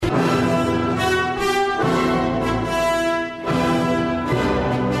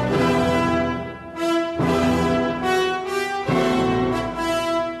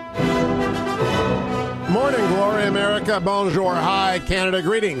bonjour, hi, Canada.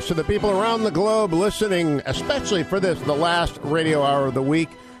 Greetings to the people around the globe listening, especially for this, the last radio hour of the week,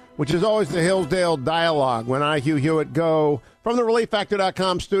 which is always the Hillsdale Dialogue, when I, Hugh Hewitt, go from the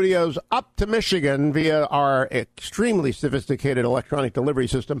ReliefFactor.com studios up to Michigan via our extremely sophisticated electronic delivery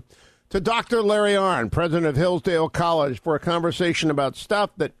system to Dr. Larry Arnn, president of Hillsdale College, for a conversation about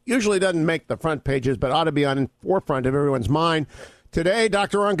stuff that usually doesn't make the front pages but ought to be on the forefront of everyone's mind. Today,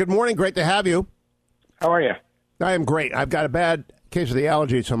 Dr. Arnn, good morning. Great to have you. How are you? I am great. I've got a bad case of the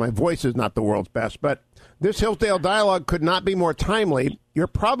allergy, so my voice is not the world's best. But this Hillsdale Dialogue could not be more timely. You're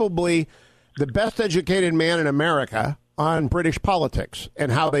probably the best educated man in America on British politics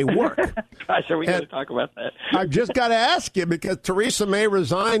and how they work. Gosh, are we going to talk about that? I've just got to ask you, because Theresa May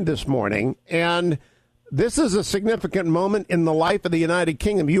resigned this morning, and this is a significant moment in the life of the United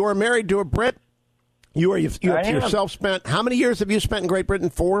Kingdom. You are married to a Brit. You yourself spent, how many years have you spent in Great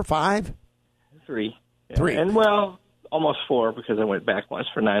Britain? 4 or 5? 3. Yeah. 3. And, well, almost 4, because I went back once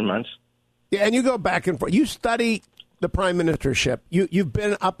for 9 months. Yeah, and you go back and forth. You study the prime ministership. You've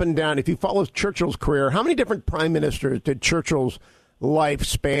been up and down. If you follow Churchill's career, how many different prime ministers did Churchill's life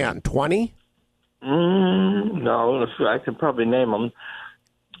span? 20? No, I could probably name them.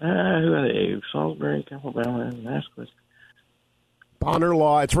 Who are they? Salisbury, Alabama, Damascus. Bonner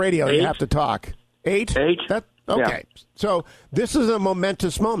Law. It's radio. 8. You have to talk. 8? 8. Okay. Yeah. So this is a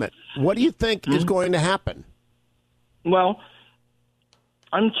momentous moment. What do you think is going to happen? Well,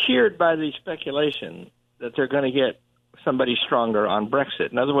 I'm cheered by the speculation that they're going to get somebody stronger on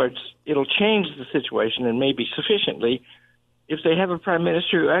Brexit. In other words, it'll change the situation, and maybe sufficiently, if they have a prime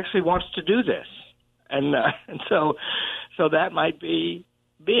minister who actually wants to do this. And so that might be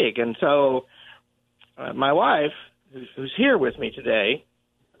big. And so my wife, who's here with me today,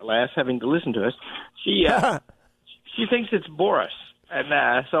 alas, having to listen to us, she thinks it's Boris.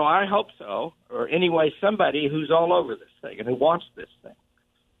 And so I hope so, or anyway, somebody who's all over this thing and who wants this thing.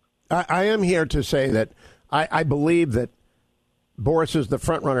 I am here to say that I believe that Boris is the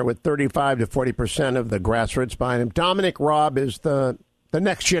front runner with 35 to 40% of the grassroots behind him. Dominic Raab is the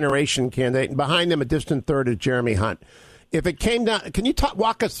next generation candidate, and behind him, a distant third, is Jeremy Hunt. If it came down, can you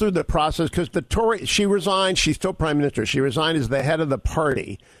walk us through the process? Because the Tory, she resigned, she's still prime minister. She resigned as the head of the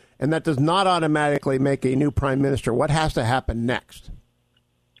party, and that does not automatically make a new prime minister. What has to happen next?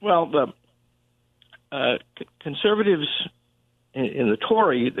 Well, the conservatives in the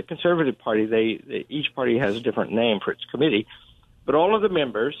Tory, the Conservative Party, they each party has a different name for its committee, but all of the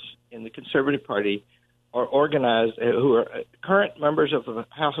members in the Conservative Party are organized, who are current members of the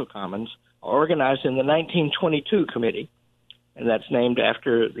House of Commons, are organized in the 1922 committee, and that's named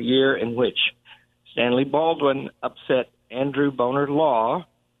after the year in which Stanley Baldwin upset Andrew Bonar Law,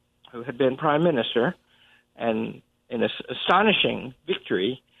 who had been prime minister, and in an astonishing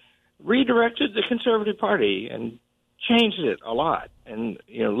victory, redirected the Conservative Party and changed it a lot, and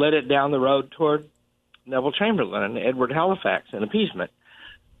led it down the road toward Neville Chamberlain and Edward Halifax and appeasement.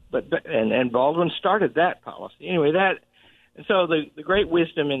 But Baldwin started that policy anyway. And so the great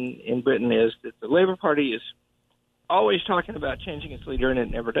wisdom in Britain is that the Labour Party is always talking about changing its leader, and it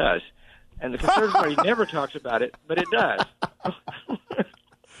never does. And the Conservative Party never talks about it, but it does.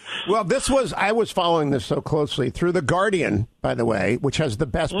 Well, I was following this so closely through The Guardian, by the way, which has the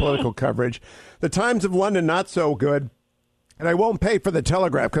best political coverage. The Times of London, not so good. And I won't pay for The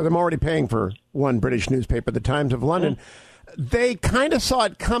Telegraph because I'm already paying for one British newspaper, The Times of London. They kind of saw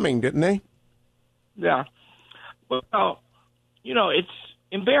it coming, didn't they? Yeah. Well, it's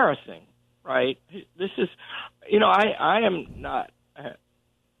embarrassing, right? This is, I am not,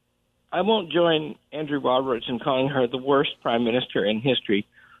 I won't join Andrew Roberts in calling her the worst prime minister in history,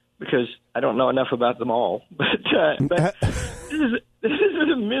 because I don't know enough about them all. But this is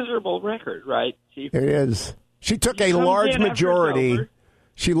a miserable record, right? It is. She took a large majority.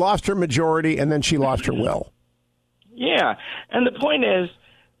 She lost her majority, and then she lost her will. Yeah, and the point is,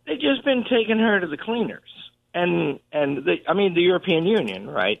 they've just been taking her to the cleaners, and the European Union,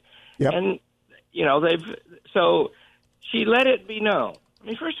 right? Yep. And so she let it be known. I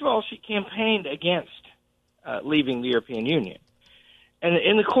mean, first of all, she campaigned against leaving the European Union. And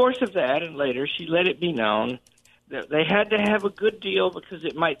in the course of that and later, she let it be known that they had to have a good deal because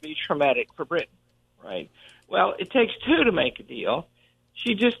it might be traumatic for Britain, right? Well, it takes two to make a deal.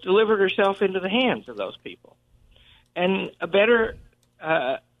 She just delivered herself into the hands of those people. And a better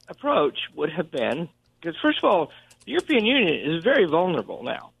approach would have been, because first of all, the European Union is very vulnerable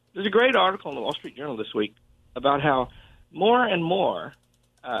now. There's a great article in the Wall Street Journal this week about how more and more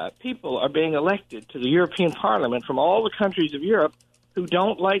people are being elected to the European Parliament from all the countries of Europe who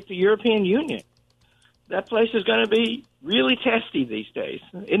don't like the European Union. That place is going to be really testy these days.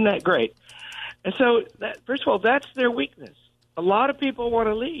 Isn't that great? And so, first of all, that's their weakness. A lot of people want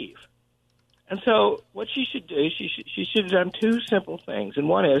to leave. And so what she should do, she should have done two simple things. And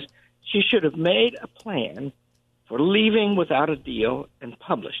one is she should have made a plan for leaving without a deal and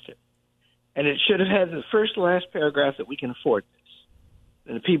published it. And it should have had the first and last paragraph that we can afford this.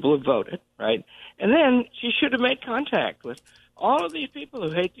 And the people have voted, right? And then she should have made contact with all of these people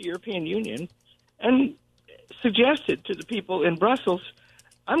who hate the European Union and suggested to the people in Brussels,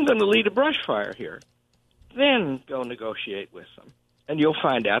 I'm going to lead a brush fire here. Then go negotiate with them, and you'll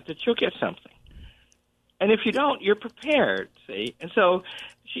find out that you'll get something. And if you don't, you're prepared, see? And so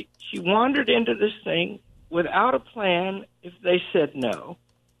she wandered into this thing without a plan if they said no.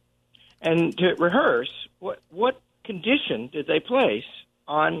 And to rehearse, what condition did they place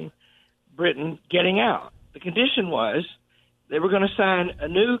on Britain getting out? The condition was they were going to sign a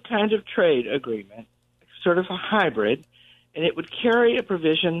new kind of trade agreement, sort of a hybrid, and it would carry a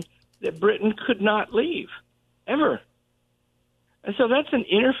provision that Britain could not leave, ever. And so that's an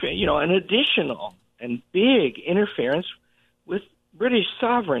additional and big interference with British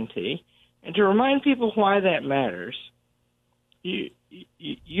sovereignty. And to remind people why that matters, you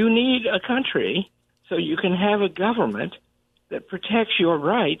need a country so you can have a government that protects your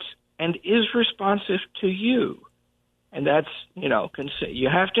rights and is responsive to you. And that's, you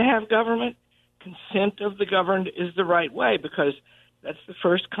have to have government. Consent of the governed is the right way because that's the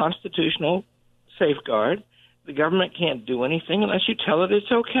first constitutional safeguard. The government can't do anything unless you tell it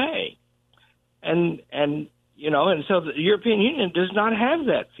it's okay. And so the European Union does not have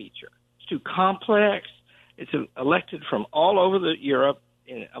that feature. It's too complex. It's elected from all over Europe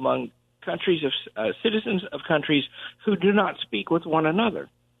among countries of citizens of countries who do not speak with one another.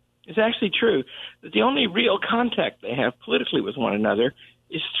 It's actually true that the only real contact they have politically with one another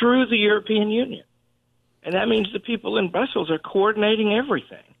is through the European Union. And that means the people in Brussels are coordinating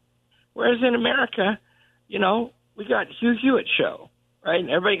everything. Whereas in America, we got Hugh Hewitt show, right? And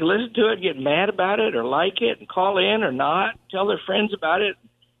everybody can listen to it, get mad about it or like it and call in or not, tell their friends about it,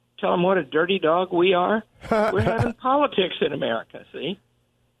 tell them what a dirty dog we are. We're having politics in America, see?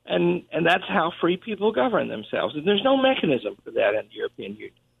 And that's how free people govern themselves. And there's no mechanism for that in the European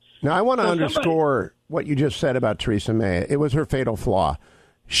Union. Now, I want to underscore what you just said about Theresa May. It was her fatal flaw.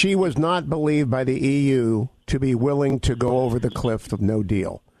 She was not believed by the EU to be willing to go over the cliff of no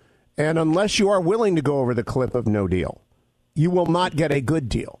deal. And unless you are willing to go over the cliff of no deal, you will not get a good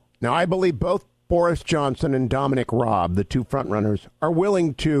deal. Now, I believe both Boris Johnson and Dominic Raab, the two frontrunners, are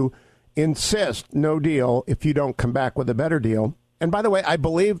willing to insist no deal if you don't come back with a better deal. And by the way, I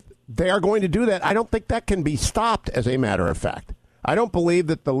believe they are going to do that. I don't think that can be stopped, as a matter of fact. I don't believe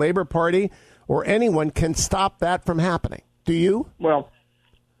that the Labour Party or anyone can stop that from happening. Do you? Well,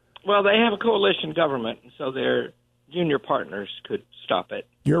 they have a coalition government, so their junior partners could stop it.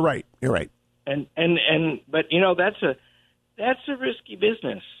 You're right. But that's a risky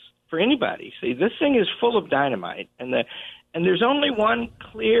business for anybody. See, this thing is full of dynamite, and there's only one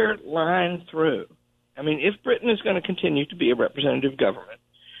clear line through. I mean, if Britain is going to continue to be a representative government,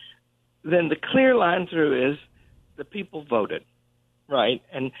 then the clear line through is the people voted, right?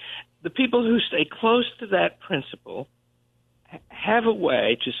 And the people who stay close to that principle have a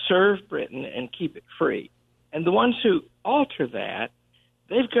way to serve Britain and keep it free. And the ones who alter that,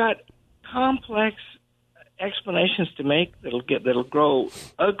 they've got complex explanations to make that'll grow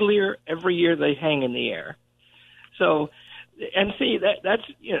uglier every year they hang in the air. So, and see, that's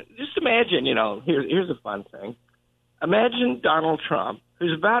just imagine, here's a fun thing. Imagine Donald Trump,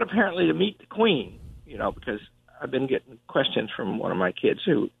 who's about apparently to meet the Queen, because I've been getting questions from one of my kids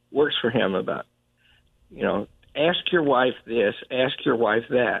who works for him about, ask your wife this, ask your wife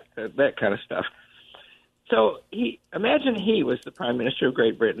that kind of stuff. So imagine he was the Prime Minister of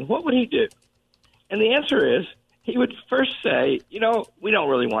Great Britain. What would he do? And the answer is he would first say, we don't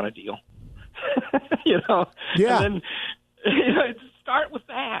really want a deal. Yeah. And then start with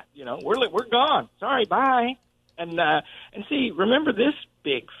that. We're gone. Sorry, bye. And see, remember this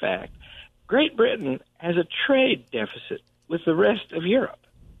big fact: Great Britain has a trade deficit with the rest of Europe,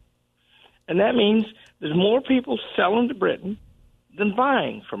 and that means there's more people selling to Britain than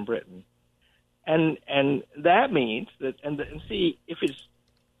buying from Britain, and that means that and see if it's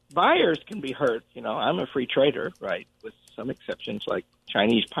buyers can be hurt. I'm a free trader, right, with some exceptions like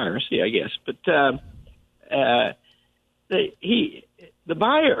Chinese piracy, I guess, but the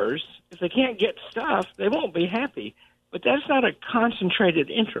buyers, if they can't get stuff, they won't be happy. But that's not a concentrated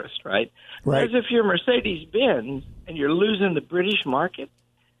interest, right? Whereas if you're Mercedes-Benz and you're losing the British market,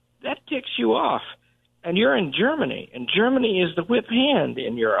 that ticks you off. And you're in Germany, and Germany is the whip hand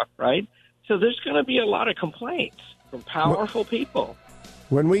in Europe, right? So there's going to be a lot of complaints from powerful people.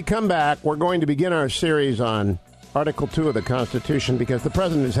 When we come back, we're going to begin our series on Article 2 of the Constitution because the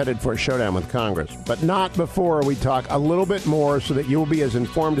president is headed for a showdown with Congress. But not before we talk a little bit more so that you will be as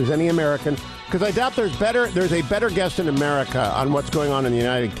informed as any American, because I doubt there's a better guest in America on what's going on in the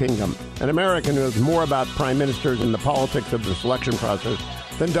United Kingdom, an American who knows more about prime ministers and the politics of the selection process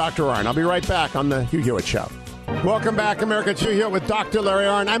than Dr. Arnn. I'll be right back on the Hugh Hewitt Show. Welcome back, America. It's Hugh Hewitt with Dr. Larry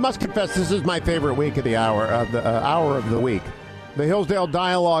Arnn. I must confess, this is my favorite week of the hour of the week. The Hillsdale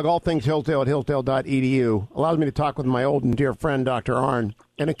Dialogue, all things Hillsdale at hillsdale.edu, allows me to talk with my old and dear friend, Dr. Arnn.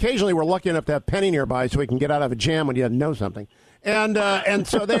 And occasionally we're lucky enough to have Penny nearby so we can get out of a jam when you didn't know something. And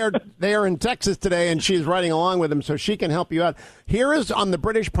so they are in Texas today, and she's riding along with him so she can help you out. Here is on the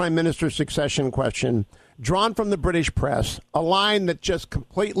British Prime Minister's succession question, drawn from the British press, a line that just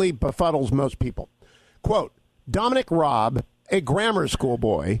completely befuddles most people. Quote, Dominic Raab, a grammar school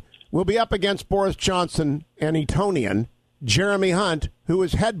boy, will be up against Boris Johnson, an Etonian, Jeremy Hunt, who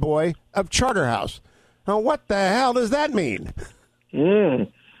is head boy of Charterhouse. Now, what the hell does that mean?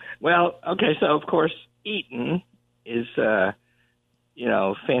 Well, okay, so, of course, Eton is, fancy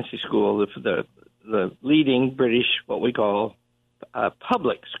school, the leading British, what we call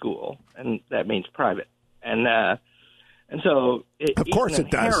public school, and that means private. And so... Of course it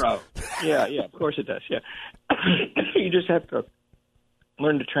does. Yeah, of course it does, yeah. You just have to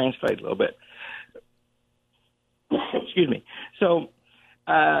learn to translate a little bit. Excuse me. So,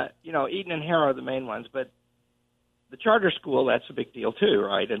 Eton and Harrow are the main ones, but the charter school, that's a big deal too,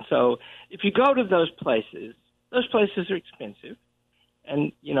 right? And so if you go to those places are expensive.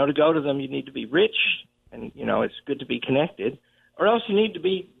 And, to go to them, you need to be rich, and, it's good to be connected, or else you need to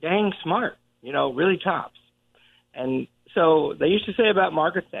be dang smart, really tops. And so they used to say about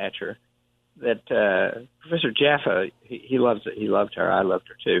Margaret Thatcher that Professor Jaffa, he loved her, I loved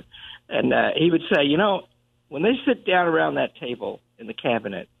her too, and he would say, when they sit down around that table in the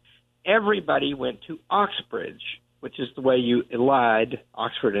cabinet, everybody went to Oxbridge, which is the way you elide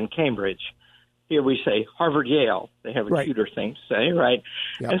Oxford and Cambridge. Here we say Harvard, Yale. They have a cuter thing to say, right?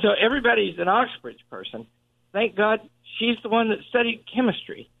 Yep. And so everybody's an Oxbridge person. Thank God she's the one that studied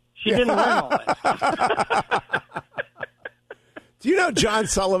chemistry. She didn't learn all that. Do you know John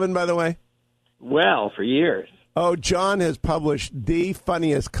Sullivan, by the way? Well, for years. Oh, John has published the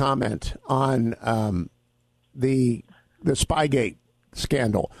funniest comment on the Spygate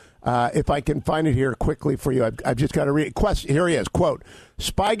scandal. If I can find it here quickly for you, I've just got to read it. Here he is, quote,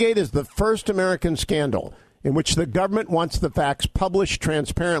 Spygate is the first American scandal in which the government wants the facts published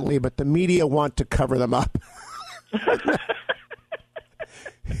transparently, but the media want to cover them up.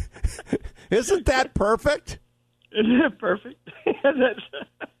 Isn't that perfect? Isn't it perfect?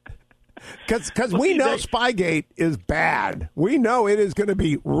 Because we know Spygate is bad. We know it is going to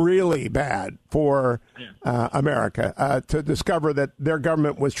be really bad for America to discover that their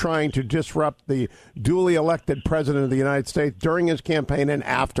government was trying to disrupt the duly elected president of the United States during his campaign and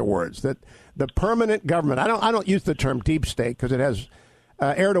afterwards. That the permanent government, I don't use the term deep state because it has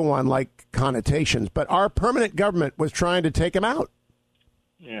Erdogan-like connotations, but our permanent government was trying to take him out.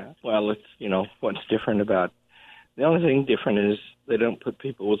 Yeah, well, it's, what's different about, the only thing different is they don't put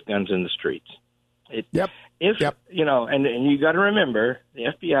people with guns in the streets. And you got to remember, the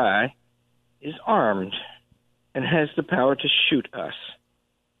FBI is armed and has the power to shoot us.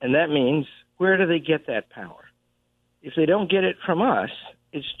 And that means, where do they get that power? If they don't get it from us,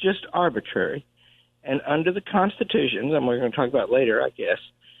 it's just arbitrary. And under the Constitution, and we're going to talk about later, I guess,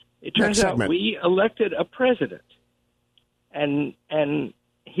 it turns out we elected a president. And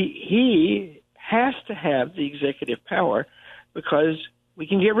he has to have the executive power because we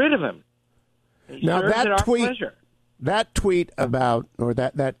can get rid of him. Now that tweet about, or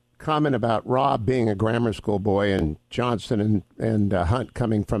that comment about Rob being a grammar school boy and Johnson and Hunt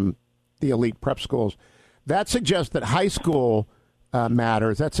coming from the elite prep schools, that suggests that high school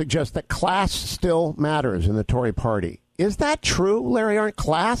matters. That suggests that class still matters in the Tory party. Is that true, Larry Arnn?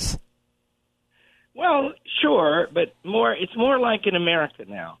 Class? Well, sure, but it's more like in America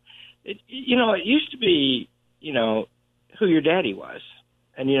now. It used to be, who your daddy was.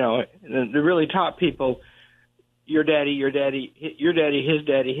 And, the really top people, your daddy, his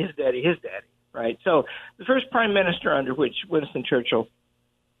daddy, his daddy, right? So the first prime minister under which Winston Churchill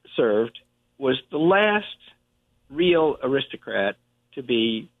served was the last real aristocrat to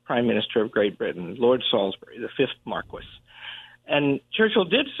be prime minister of Great Britain, Lord Salisbury, the fifth Marquis. And Churchill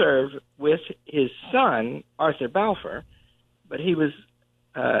did serve with his son, Arthur Balfour, but he was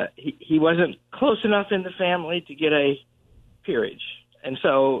he wasn't close enough in the family to get a peerage. And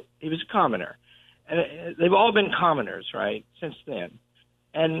so he was a commoner. And they've all been commoners, right, since then.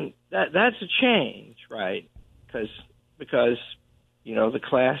 And that's a change, right, because the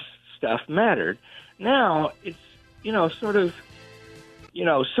class stuff mattered. Now it's, sort of,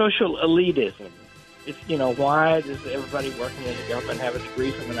 social elitism. It's, why does everybody working in the government have a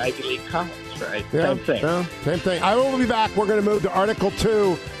degree from an Ivy League college, right? Yeah, Same thing. Yeah, same thing. I will be back. We're going to move to Article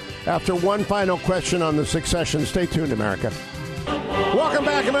 2 after one final question on the succession. Stay tuned, America. Welcome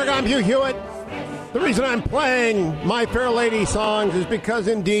back, America. I'm Hugh Hewitt. The reason I'm playing My Fair Lady songs is because,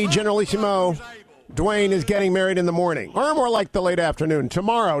 indeed, Generalissimo Dwayne is getting married in the morning, or more like the late afternoon.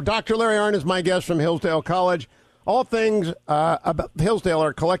 Tomorrow, Dr. Larry Arnn is my guest from Hillsdale College. All things about Hillsdale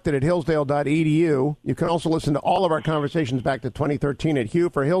are collected at hillsdale.edu. You can also listen to all of our conversations back to 2013 at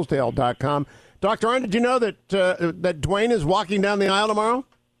hughforhillsdale.com. Dr. Arnn, did you know that Dwayne is walking down the aisle tomorrow?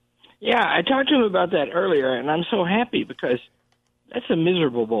 Yeah, I talked to him about that earlier, and I'm so happy because that's a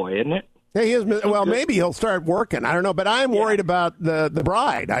miserable boy, isn't it? Yeah, he is. Well, maybe he'll start working. I don't know, but I'm worried about the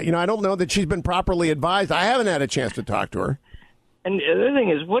bride. I don't know that she's been properly advised. I haven't had a chance to talk to her. And the other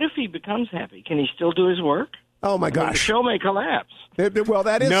thing is, what if he becomes happy? Can he still do his work? Oh, my gosh. The show may collapse. Well,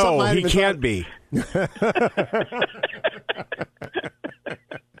 that is something. No, he can't be.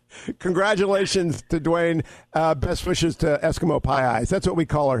 Congratulations to Dwayne. Best wishes to Eskimo Pie Eyes. That's what we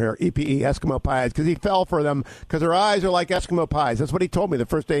call her here, EPE, Eskimo Pie Eyes, because he fell for them because her eyes are like Eskimo pies. That's what he told me the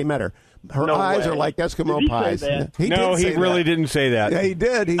first day he met her. Her eyes are like Eskimo pies. He really didn't say that. Yeah, he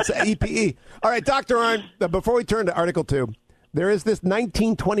did. He said EPE. All right, Dr. Arnn, before we turn to Article 2, there is this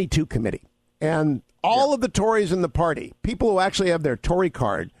 1922 committee, and all of the Tories in the party, people who actually have their Tory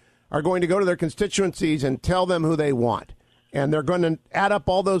card, are going to go to their constituencies and tell them who they want. And they're going to add up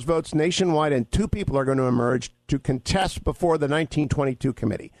all those votes nationwide, and two people are going to emerge to contest before the 1922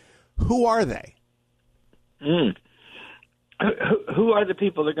 committee. Who are they? Who are the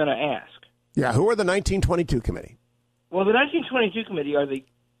people they're going to ask? Yeah, who are the 1922 committee? Well, the 1922 committee are the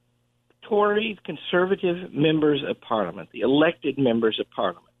Tory conservative members of Parliament, the elected members of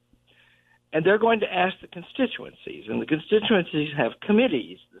Parliament. And they're going to ask the constituencies, and the constituencies have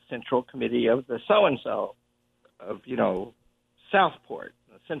committees, the Central Committee of the so-and-so, of, Southport,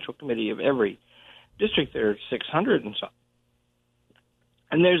 the Central Committee of every district. There are 600 and so.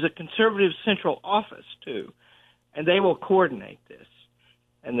 And there's a conservative central office, too, and they will coordinate this.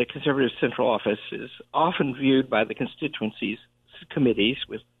 And the conservative central office is often viewed by the constituencies committees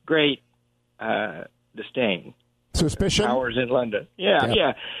with great disdain. Suspicion? Powers in London.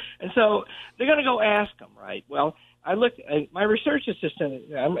 Yeah. And so they're going to go ask them, right? Well, I looked at my research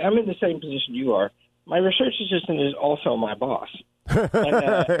assistant. I'm in the same position you are. My research assistant is also my boss. And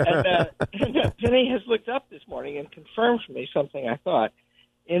Penny has looked up this morning and confirmed for me something I thought.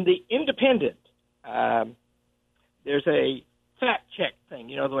 In the Independent, there's a fact check thing,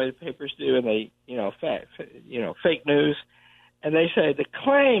 the way the papers do, and they, fake news. And they say the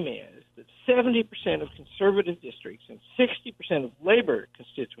claim is that 70% of conservative districts and 60% of labor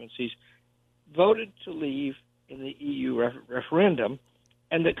constituencies voted to leave in the EU referendum.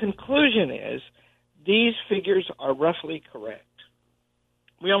 And the conclusion is these figures are roughly correct.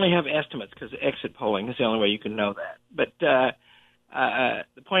 We only have estimates because exit polling is the only way you can know that. But the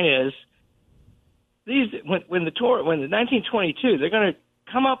point is, when the 1922, they're going to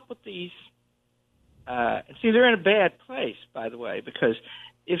come up with these. And see, they're in a bad place, by the way, because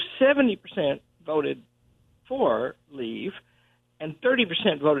if 70% voted for leave and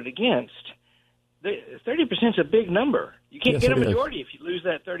 30% voted against, 30% is a big number. You can't get a majority if you lose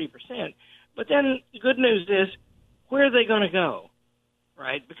that 30%. But then the good news is, where are they going to go,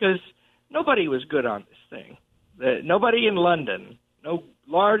 right? Because nobody was good on this thing. Nobody in London, no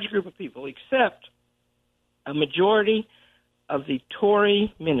large group of people, except a majority of the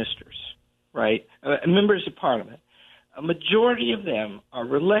Tory ministers, right, members of Parliament. A majority of them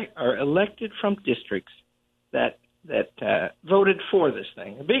are elected from districts that voted for this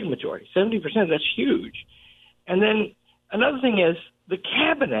thing. A big majority, 70%. That's huge. And then another thing is the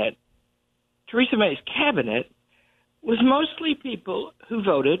cabinet. Theresa May's cabinet was mostly people who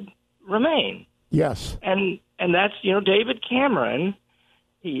voted Remain. Yes. And that's, David Cameron.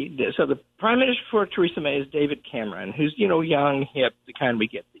 So the prime minister for Theresa May is David Cameron, who's, young, hip, the kind we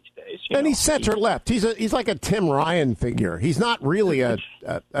get these days. And he's center left. He's like a Tim Ryan figure. He's not really a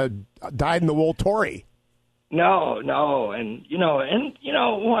dyed-in-the-wool Tory. No. And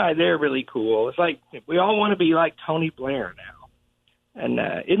why? They're really cool. It's like we all want to be like Tony Blair now. And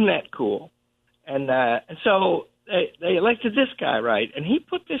isn't that cool? And so they elected this guy, right? And he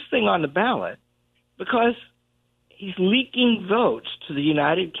put this thing on the ballot because he's leaking votes to the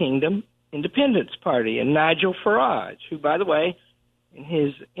United Kingdom Independence Party and Nigel Farage, who, by the way, in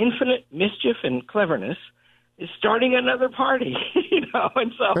his infinite mischief and cleverness, is starting another party.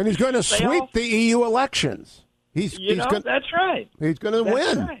 And he's going to sweep the EU elections. That's right. He's going to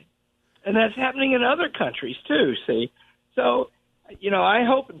win. Right. And that's happening in other countries, too, see? So, I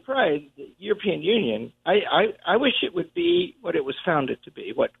hope and pray the European Union, I wish it would be what it was founded to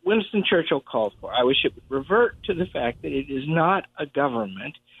be, what Winston Churchill called for. I wish it would revert to the fact that it is not a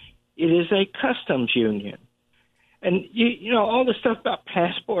government. It is a customs union. And, all the stuff about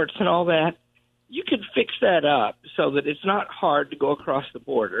passports and all that, you could fix that up so that it's not hard to go across the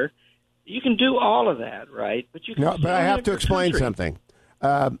border. You can do all of that, right? But I have to explain something.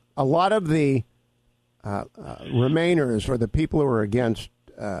 A lot of the Remainers, or the people who are against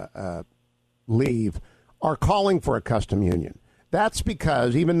leave, are calling for a custom union. That's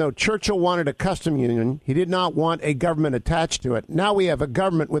because even though Churchill wanted a custom union, he did not want a government attached to it. Now we have a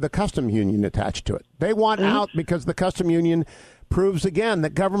government with a custom union attached to it. They want out because the custom union proves again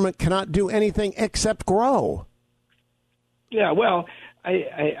that government cannot do anything except grow. Yeah, well,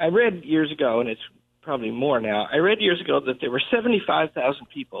 I read years ago, and it's probably more now, I read years ago that there were 75,000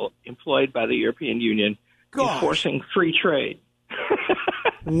 people employed by the European Union enforcing free trade.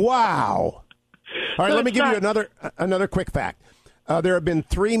 Wow. All right, let me give you another quick fact. There have been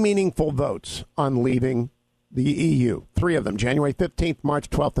 3 meaningful votes on leaving the EU, 3 of them, January 15th, March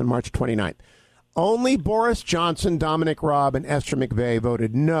 12th, and March 29th. Only Boris Johnson, Dominic Raab, and Esther McVey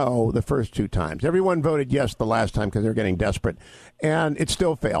voted no the first 2 times. Everyone voted yes the last time because they're getting desperate, and it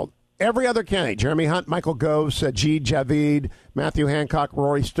still failed. Every other candidate, Jeremy Hunt, Michael Gove, Sajid Javid, Matthew Hancock,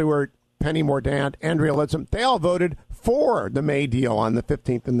 Rory Stewart, Penny Mordaunt, Andrea Leadsom, they all voted for the May deal on the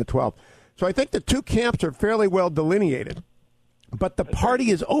 15th and the 12th. So I think the 2 camps are fairly well delineated. But the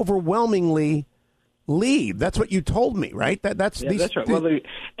party is overwhelmingly leave. That's what you told me, right? That's right. Well,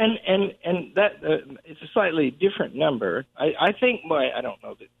 and that it's a slightly different number. I think, I don't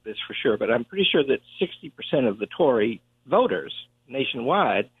know this for sure, but I'm pretty sure that 60% of the Tory voters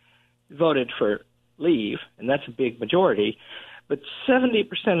nationwide voted for leave, and that's a big majority. But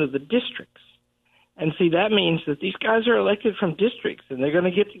 70% of the districts. And see, that means that these guys are elected from districts, and they're going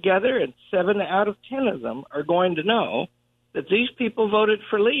to get together, and 7 out of 10 of them are going to know that these people voted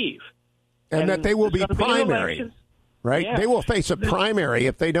for leave. And that they will be primary, right? Yeah. They will face a primary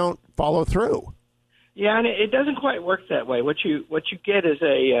if they don't follow through. Yeah, and it doesn't quite work that way. What you get is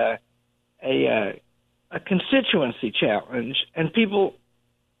a constituency challenge, and people,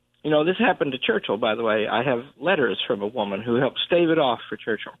 this happened to Churchill, by the way. I have letters from a woman who helped stave it off for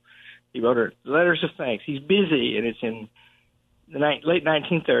Churchill. He wrote her letters of thanks. He's busy, and it's in the late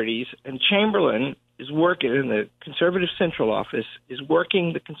 1930s, and Chamberlain is working in the Conservative Central Office, is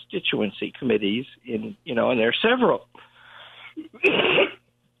working the constituency committees and there are several.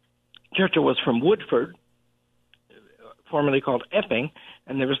 Churchill was from Woodford, formerly called Epping,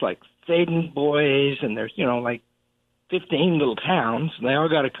 and there was like Thaden Boys, and there's, 15 little towns, and they all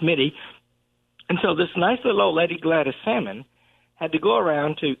got a committee. And so this nice little old lady, Gladys Salmon, had to go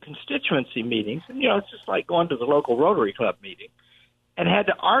around to constituency meetings, and, it's just like going to the local Rotary Club meeting, and had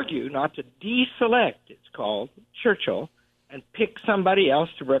to argue not to deselect, it's called, Churchill, and pick somebody else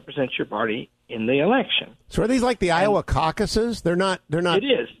to represent your party in the election. So are these like the Iowa caucuses? They're not. It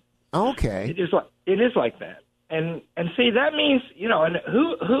is. Okay. It is like that. And see, that means, and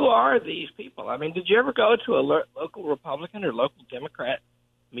who are these people? I mean, did you ever go to a local Republican or local Democrat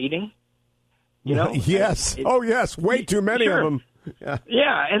meeting? Yes. Yes. Way too many of them.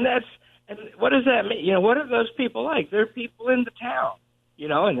 Yeah. And what does that mean? What are those people like? They're people in the town,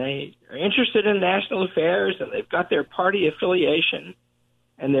 and they are interested in national affairs, and they've got their party affiliation,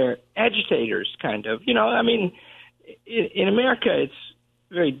 and they're agitators, kind of. In America, it's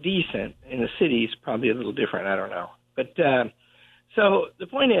very decent. In the cities, probably a little different. I don't know. But so the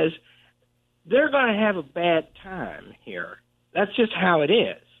point is, they're going to have a bad time here. That's just how it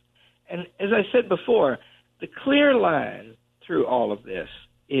is. And as I said before, the clear line through all of this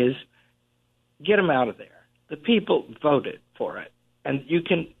is get them out of there. The people voted for it, and you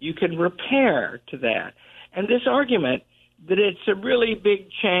can repair to that. And this argument that it's a really big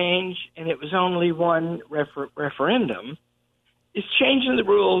change and it was only one referendum is changing the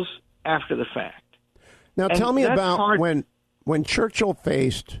rules after the fact. Now, tell me about when Churchill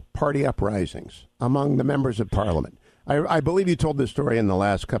faced party uprisings among the members of Parliament. I believe you told this story in the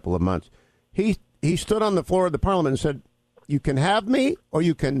last couple of months. He stood on the floor of the Parliament and said, "You can have me or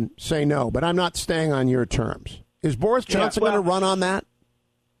you can say no, but I'm not staying on your terms." Is Boris Johnson going to run on that?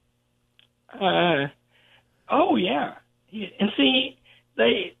 Oh, yeah. And see,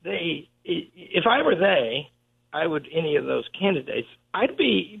 if I were any of those candidates, I'd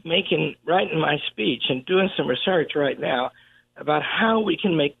be writing my speech and doing some research right now about how we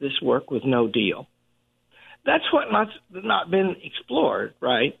can make this work with no deal. That's what not been explored,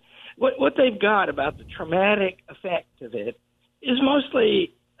 right? what they've got about the traumatic effect of it is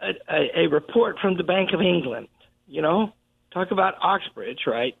mostly a report from the Bank of England. Talk about Oxbridge,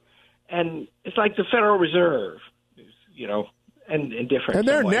 right? And it's like the Federal Reserve, and different. And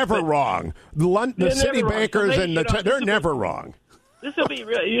they're never wrong. The city bankers they're never wrong. This will be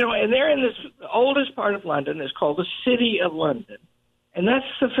real, and they're in the oldest part of London. It's called the City of London, and that's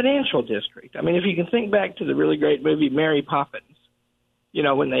the financial district. I mean, if you can think back to the really great movie Mary Poppins,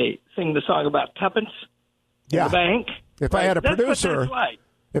 when they sing the song about tuppence in the bank. If I had a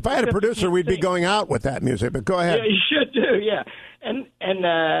producer, we'd be going out with that music. But go ahead. Yeah, you should do. Yeah, and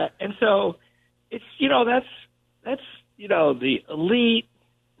so it's that's the elite,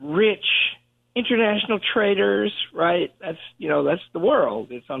 rich, international traders, right? That's the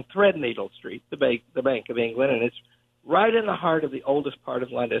world. It's on Threadneedle Street, the Bank of England, and it's right in the heart of the oldest part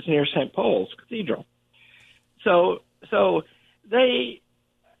of London. It's near St. Paul's Cathedral. So they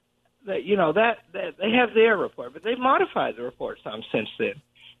they have their report, but they've modified the report some since then.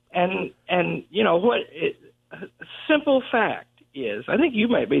 And a simple fact is, I think you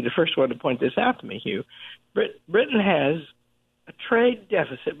might be the first one to point this out to me, Hugh. Britain has a trade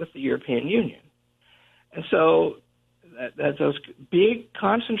deficit with the European Union. And so that those big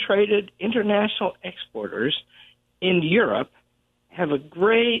concentrated international exporters in Europe have a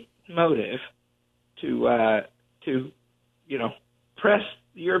great motive to press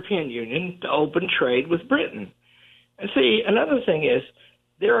the European Union to open trade with Britain. And see, another thing is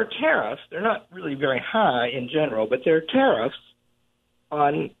there are tariffs. They're not really very high in general, but there are tariffs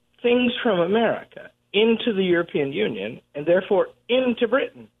on things from America into the European Union and therefore into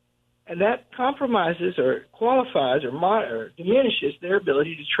Britain. And that compromises or qualifies or diminishes their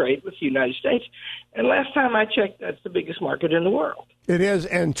ability to trade with the United States. And last time I checked, that's the biggest market in the world. It is,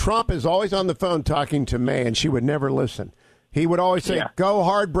 and Trump is always on the phone talking to May, and she would never listen. He would always say, go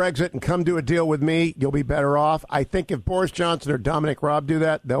hard Brexit and come do a deal with me. You'll be better off. I think if Boris Johnson or Dominic Raab do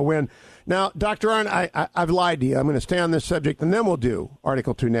that, they'll win. Now, Dr. Arnn, I've lied to you. I'm going to stay on this subject, and then we'll do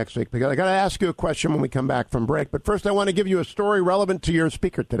Article 2 next week, because I got to ask you a question when we come back from break. But first, I want to give you a story relevant to your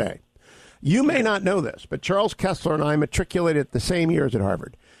speaker today. You may not know this, but Charles Kessler and I matriculated the same years at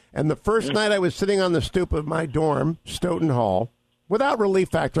Harvard. And the first night I was sitting on the stoop of my dorm, Stoughton Hall, without relief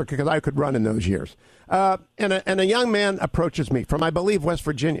factor because I could run in those years. And a young man approaches me from, I believe, West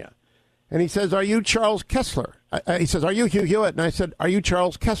Virginia. And he says, "Are you Charles Kessler?" He says, "Are you Hugh Hewitt?" And I said, "Are you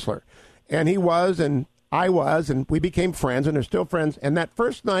Charles Kessler?" And he was, and I was, and we became friends, and are still friends. And that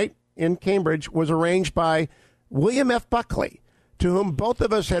first night in Cambridge was arranged by William F. Buckley, to whom both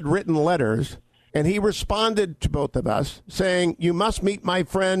of us had written letters, and he responded to both of us saying, "You must meet my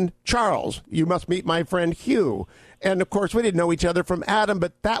friend Charles. You must meet my friend Hugh." And, of course, we didn't know each other from Adam,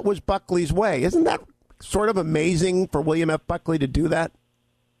 but that was Buckley's way. Isn't that sort of amazing for William F. Buckley to do that?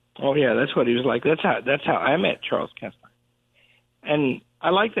 Oh, yeah, that's what he was like. That's how I met Charles Kessler. And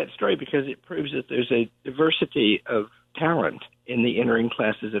I like that story because it proves that there's a diversity of talent in the entering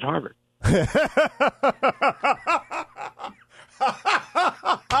classes at Harvard.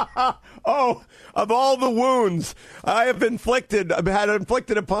 Oh, of all the wounds I have had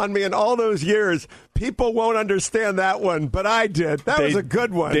inflicted upon me in all those years, people won't understand that one, but I did. That was a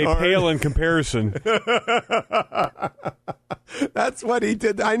good one. They pale in comparison. That's what he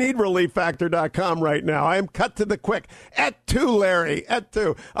did. I need ReliefFactor.com right now. I am cut to the quick. Et tu, Larry. Et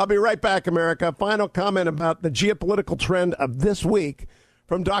tu. I'll be right back, America. Final comment about the geopolitical trend of this week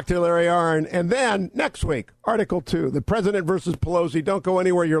from Dr. Larry Arnn. And then next week, Article 2, the President versus Pelosi. Don't go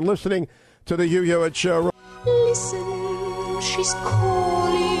anywhere. You're listening to the Hugh Hewitt Show. Listen, she's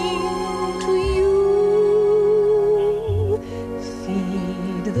calling to you.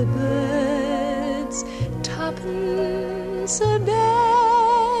 Feed the birds, tuppence a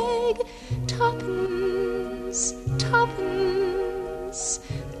bag. Tuppence, tuppence,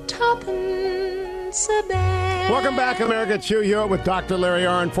 tuppence a bag. Welcome back, America. It's Hugh Hewitt with Dr. Larry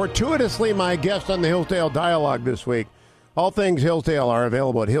Arnn. Fortuitously, my guest on the Hillsdale Dialogue this week. All things Hillsdale are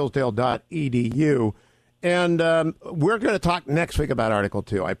available at hillsdale.edu. And we're going to talk next week about Article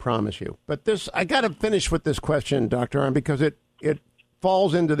 2, I promise you. But I got to finish with this question, Dr. Arnn, because it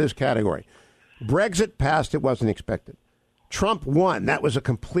falls into this category. Brexit passed, it wasn't expected. Trump won. That was a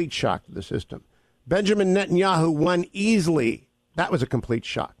complete shock to the system. Benjamin Netanyahu won easily. That was a complete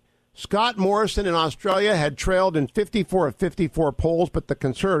shock. Scott Morrison in Australia had trailed in 54 of 54 polls, but the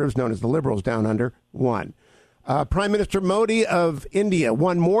Conservatives, known as the Liberals down under, won. Prime Minister Modi of India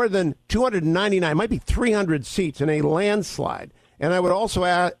won more than 299, might be 300 seats in a landslide. And I would also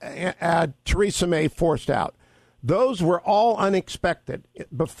add Theresa May forced out. Those were all unexpected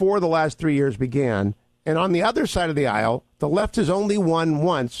before the last 3 years began. And on the other side of the aisle, the left has only won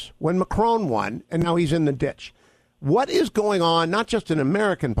once when Macron won, and now he's in the ditch. What is going on, not just in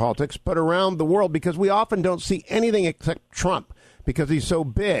American politics, but around the world? Because we often don't see anything except Trump because he's so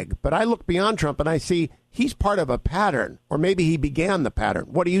big. But I look beyond Trump and I see he's part of a pattern, or maybe he began the pattern.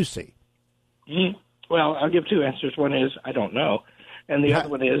 What do you see? Well, I'll give two answers. One is, I don't know. And the other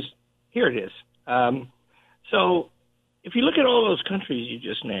one is, here it is. So if you look at all those countries you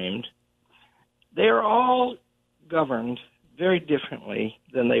just named, they are all governed very differently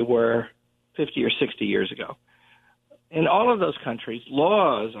than they were 50 or 60 years ago. In all of those countries,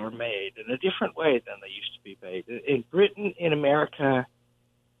 laws are made in a different way than they used to be made. In Britain, in America,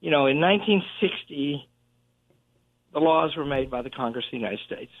 in 1960, the laws were made by the Congress of the United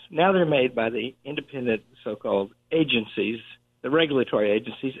States. Now they're made by the independent so-called agencies, the regulatory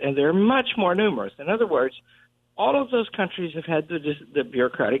agencies, and they're much more numerous. In other words, all of those countries have had the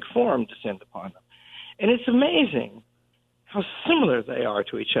bureaucratic form descend upon them. And it's amazing how similar they are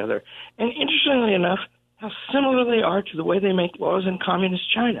to each other. And interestingly enough, how similar they are to the way they make laws in communist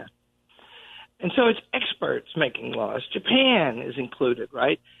China. And so it's experts making laws. Japan is included,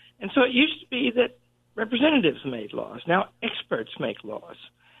 right? And so it used to be that representatives made laws. Now experts make laws.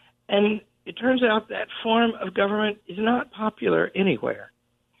 And it turns out that form of government is not popular anywhere.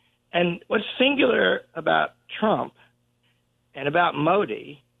 And what's singular about Trump and about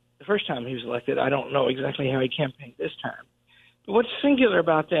Modi, the first time he was elected, I don't know exactly how he campaigned this time, but what's singular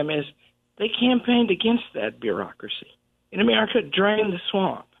about them is they campaigned against that bureaucracy. In America, drain the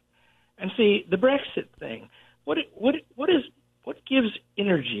swamp. And see, the Brexit thing, what gives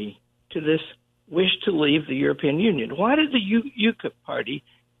energy to this wish to leave the European Union? Why did the UKIP party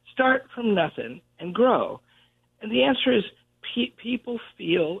start from nothing and grow? And the answer is people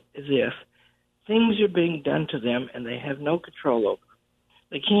feel as if things are being done to them and they have no control over them.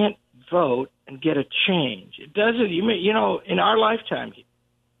 They can't vote and get a change. It doesn't, in our lifetime,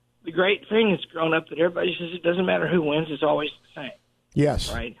 the great thing has grown up that everybody says it doesn't matter who wins, it's always the same.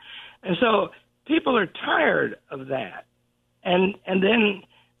 Yes. Right? And so people are tired of that. And then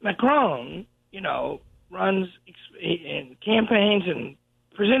Macron, runs in campaigns and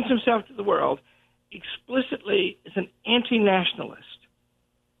presents himself to the world explicitly as an anti-nationalist.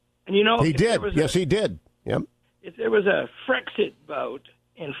 And he did. Yes, he did. Yep. If there was a Frexit vote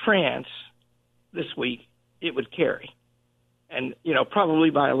in France this week, it would carry. And, probably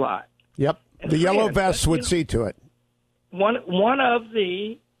by a lot. Yep. And the France, yellow vests would see to it. One of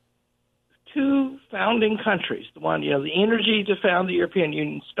the two founding countries, the energy to found the European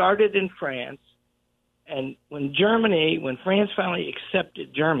Union started in France. And when France finally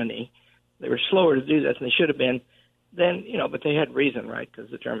accepted Germany, they were slower to do that than they should have been. Then, but they had reason, right? Because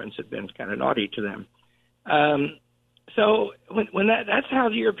the Germans had been kind of naughty to them. So when that's how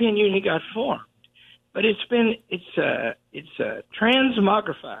the European Union got formed. But it's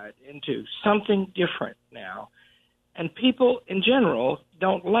transmogrified into something different now, and people in general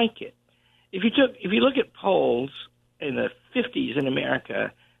don't like it. If you look at polls in the 50s in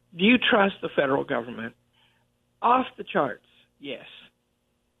America, do you trust the federal government? Off the charts, yes.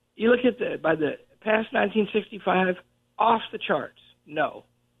 You look at by the past 1965, off the charts, no.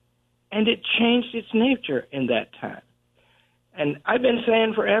 And it changed its nature in that time. And I've been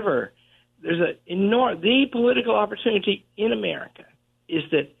saying forever, the political opportunity in America is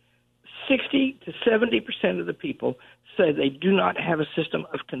that 60 to 70% of the people say they do not have a system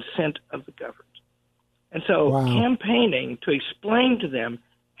of consent of the governed. And so campaigning to explain to them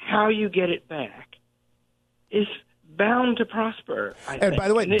how you get it back is bound to prosper, I think. And by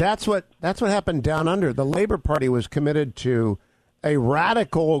the way, that's what happened down under. The Labor Party was committed to a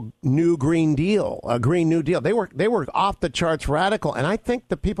radical new Green Deal, a Green New Deal. They were off the charts radical, and I think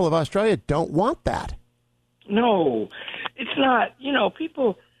the people of Australia don't want that. No, it's not.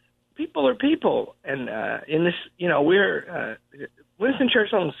 People are people, and in this, we're Winston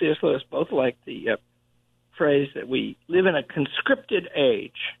Churchill and C.S. Lewis both like the phrase that we live in a conscripted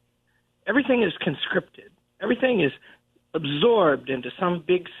age. Everything is conscripted. Everything is absorbed into some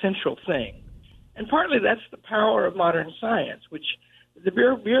big central thing. And partly that's the power of modern science, which the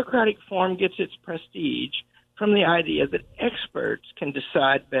bureaucratic form gets its prestige from the idea that experts can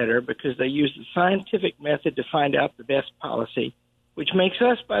decide better because they use the scientific method to find out the best policy, which makes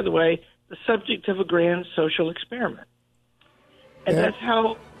us, by the way, the subject of a grand social experiment. And that's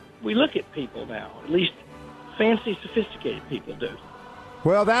how we look at people now, at least fancy, sophisticated people do.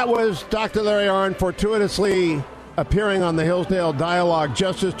 Well, that was Dr. Larry Arnn fortuitously appearing on the Hillsdale Dialogue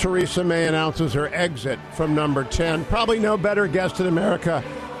just as Theresa May announces her exit from number 10. Probably no better guest in America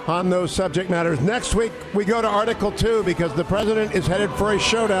on those subject matters. Next week, we go to Article 2 because the president is headed for a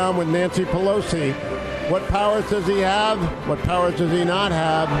showdown with Nancy Pelosi. What powers does he have? What powers does he not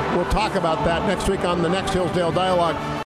have? We'll talk about that next week on the next Hillsdale Dialogue.